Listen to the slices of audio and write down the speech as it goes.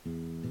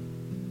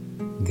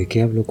¿De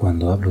qué hablo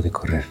cuando hablo de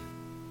correr?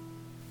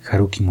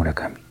 Haruki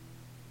Murakami.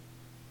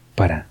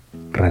 Para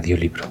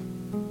Radiolibro.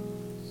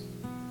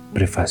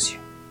 Prefacio.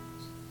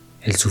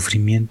 El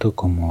sufrimiento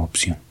como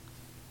opción.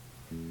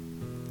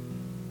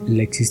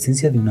 La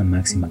existencia de una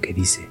máxima que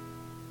dice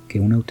que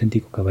un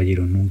auténtico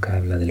caballero nunca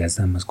habla de las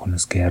damas con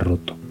las que ha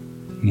roto,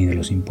 ni de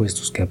los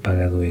impuestos que ha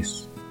pagado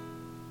es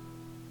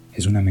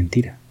una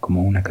mentira,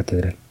 como una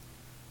catedral.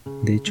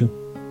 De hecho,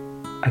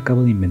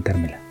 acabo de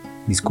inventármela.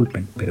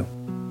 Disculpen, pero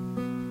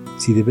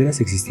si de veras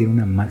existiera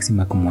una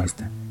máxima como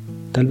esta,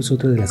 tal vez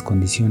otra de las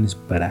condiciones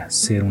para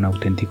ser un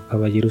auténtico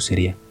caballero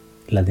sería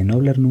la de no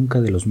hablar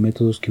nunca de los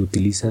métodos que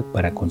utiliza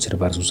para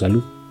conservar su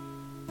salud.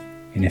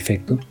 En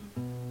efecto,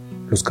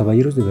 los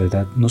caballeros de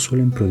verdad no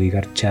suelen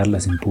prodigar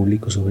charlas en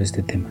público sobre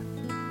este tema.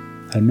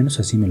 Al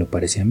menos así me lo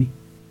parece a mí.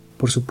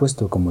 Por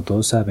supuesto, como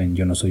todos saben,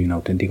 yo no soy un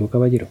auténtico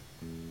caballero.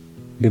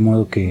 De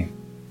modo que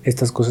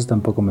estas cosas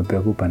tampoco me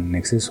preocupan en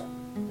exceso,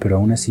 pero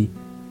aún así,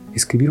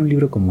 escribir un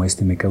libro como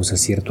este me causa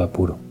cierto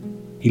apuro.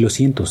 Y lo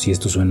siento si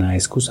esto suena a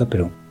excusa,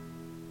 pero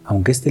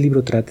aunque este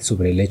libro trate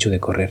sobre el hecho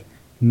de correr,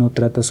 no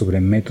trata sobre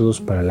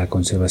métodos para la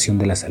conservación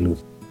de la salud.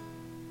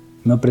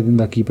 No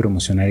pretendo aquí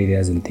promocionar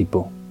ideas del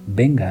tipo,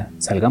 venga,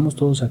 salgamos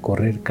todos a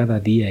correr cada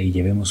día y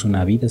llevemos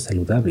una vida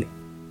saludable.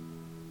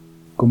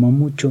 Como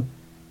mucho,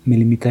 me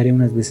limitaré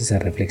unas veces a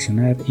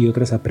reflexionar y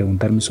otras a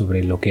preguntarme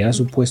sobre lo que ha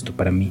supuesto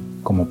para mí,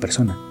 como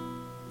persona,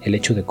 el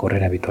hecho de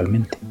correr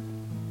habitualmente.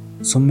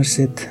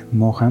 Somerset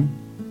Maugham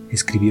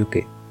escribió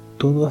que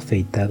todo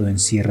afeitado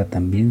encierra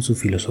también su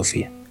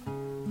filosofía.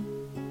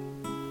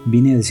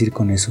 Vine a decir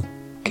con eso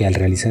que al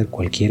realizar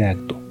cualquier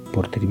acto,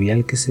 por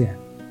trivial que sea,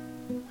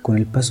 con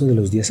el paso de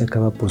los días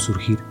acaba por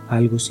surgir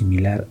algo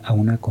similar a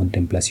una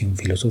contemplación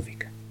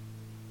filosófica.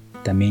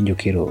 También yo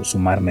quiero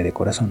sumarme de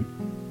corazón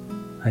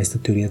a esta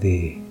teoría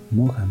de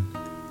Maugham.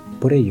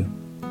 Por ello,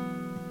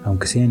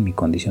 aunque sea en mi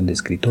condición de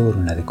escritor o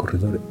en la de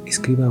corredor,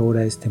 escriba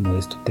ahora este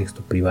modesto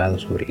texto privado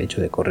sobre el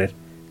hecho de correr,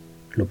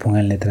 lo ponga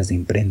en letras de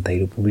imprenta y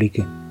lo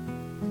publique,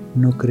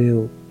 no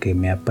creo que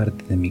me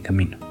aparte de mi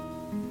camino.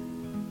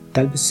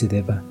 Tal vez se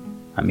deba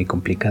a mi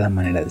complicada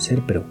manera de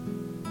ser, pero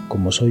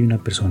como soy una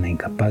persona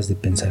incapaz de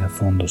pensar a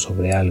fondo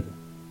sobre algo,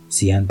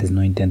 si antes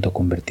no intento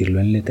convertirlo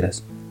en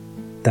letras,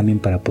 también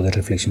para poder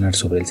reflexionar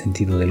sobre el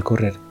sentido del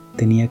correr,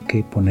 tenía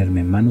que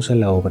ponerme manos a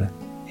la obra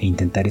e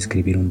intentar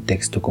escribir un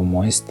texto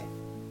como este.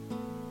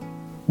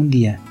 Un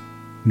día,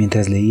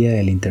 mientras leía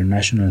el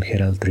International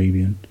Herald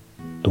Tribune,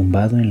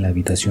 tumbado en la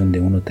habitación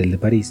de un hotel de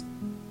París,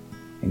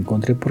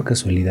 encontré por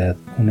casualidad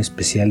un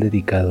especial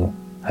dedicado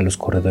a los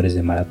corredores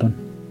de maratón.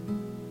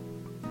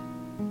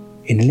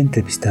 En él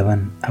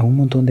entrevistaban a un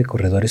montón de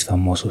corredores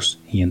famosos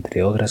y,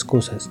 entre otras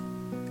cosas,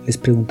 les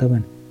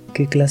preguntaban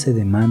qué clase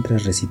de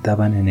mantras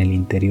recitaban en el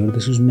interior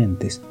de sus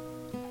mentes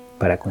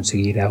para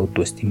conseguir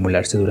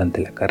autoestimularse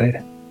durante la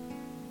carrera.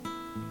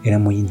 Era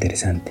muy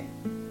interesante.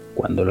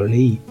 Cuando lo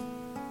leí,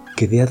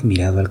 quedé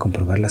admirado al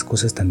comprobar las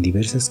cosas tan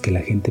diversas que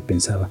la gente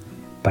pensaba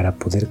para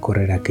poder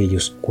correr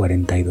aquellos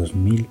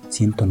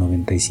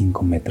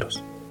 42.195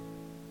 metros.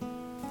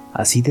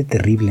 Así de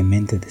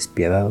terriblemente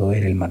despiadado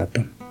era el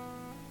maratón,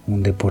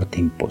 un deporte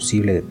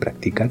imposible de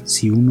practicar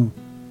si uno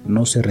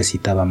no se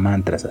recitaba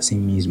mantras a sí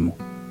mismo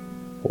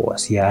o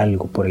hacía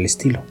algo por el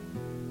estilo.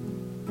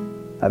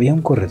 Había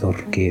un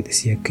corredor que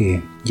decía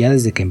que ya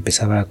desde que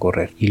empezaba a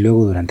correr y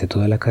luego durante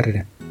toda la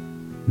carrera,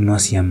 no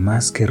hacía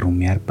más que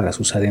rumiar para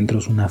sus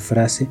adentros una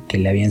frase que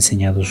le había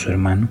enseñado su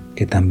hermano,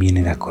 que también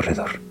era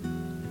corredor.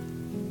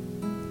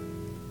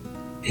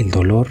 El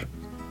dolor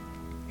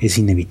es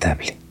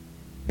inevitable,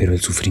 pero el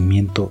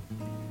sufrimiento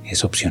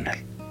es opcional.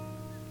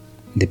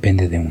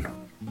 Depende de uno.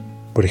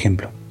 Por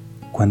ejemplo,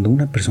 cuando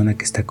una persona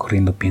que está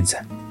corriendo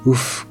piensa,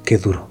 «Uf, qué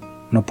duro,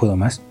 no puedo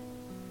más»,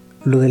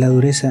 lo de la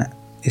dureza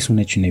es un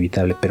hecho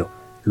inevitable, pero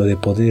lo de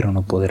poder o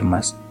no poder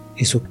más,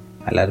 eso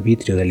al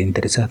arbitrio del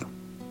interesado.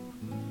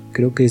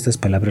 Creo que estas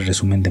palabras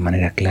resumen de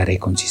manera clara y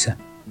concisa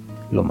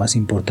lo más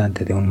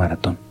importante de un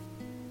maratón.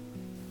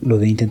 Lo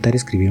de intentar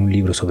escribir un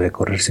libro sobre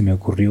correr se me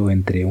ocurrió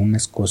entre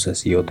unas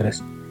cosas y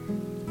otras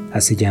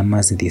hace ya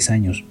más de 10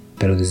 años,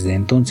 pero desde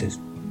entonces,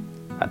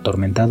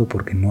 atormentado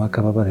porque no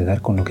acababa de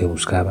dar con lo que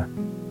buscaba,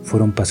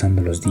 fueron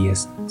pasando los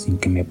días sin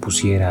que me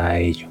pusiera a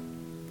ello.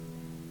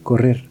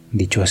 Correr,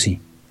 dicho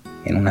así,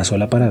 en una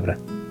sola palabra,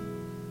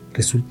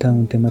 resulta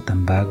un tema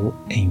tan vago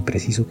e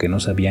impreciso que no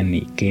sabía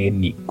ni qué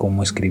ni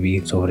cómo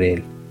escribir sobre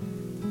él.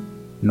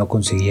 No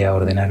conseguía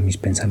ordenar mis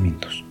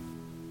pensamientos.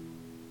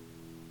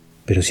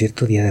 Pero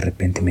cierto día de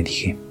repente me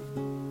dije,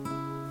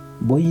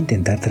 voy a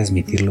intentar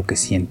transmitir lo que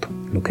siento,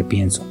 lo que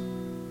pienso,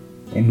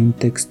 en un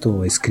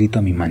texto escrito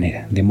a mi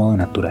manera, de modo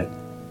natural,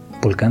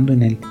 volcando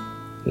en él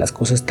las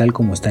cosas tal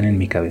como están en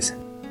mi cabeza.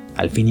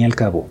 Al fin y al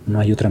cabo, no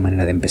hay otra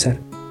manera de empezar.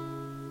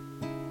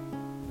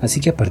 Así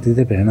que a partir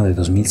del verano de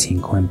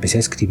 2005 empecé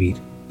a escribir,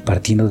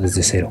 partiendo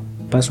desde cero,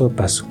 paso a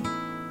paso,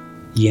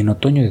 y en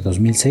otoño de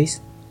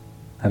 2006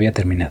 había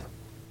terminado.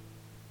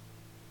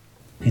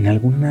 En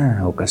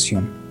alguna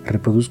ocasión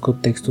reproduzco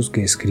textos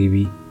que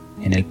escribí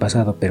en el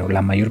pasado, pero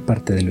la mayor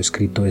parte de lo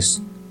escrito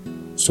es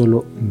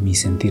solo mi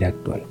sentir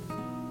actual.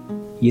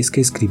 Y es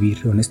que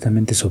escribir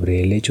honestamente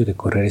sobre el hecho de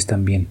correr es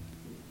también,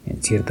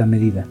 en cierta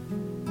medida,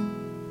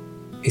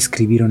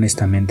 escribir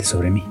honestamente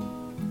sobre mí.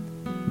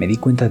 Me di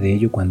cuenta de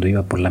ello cuando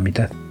iba por la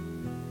mitad.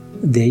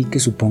 De ahí que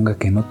suponga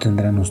que no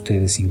tendrán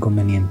ustedes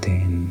inconveniente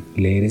en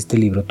leer este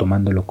libro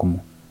tomándolo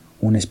como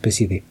una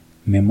especie de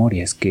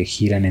memorias que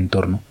giran en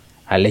torno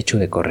al hecho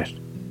de correr.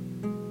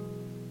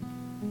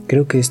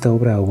 Creo que esta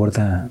obra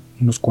aborda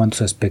unos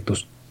cuantos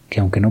aspectos que,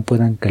 aunque no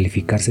puedan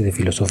calificarse de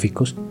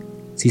filosóficos,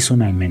 sí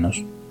son al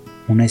menos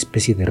una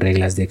especie de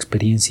reglas de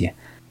experiencia.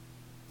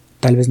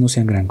 Tal vez no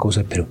sean gran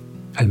cosa, pero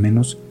al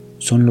menos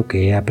son lo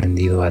que he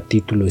aprendido a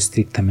título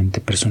estrictamente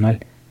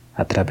personal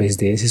a través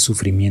de ese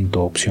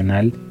sufrimiento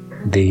opcional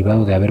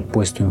derivado de haber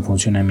puesto en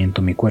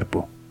funcionamiento mi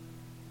cuerpo.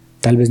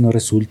 Tal vez no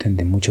resulten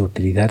de mucha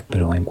utilidad,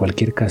 pero en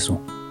cualquier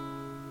caso,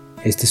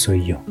 este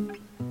soy yo,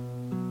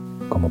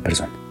 como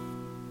persona.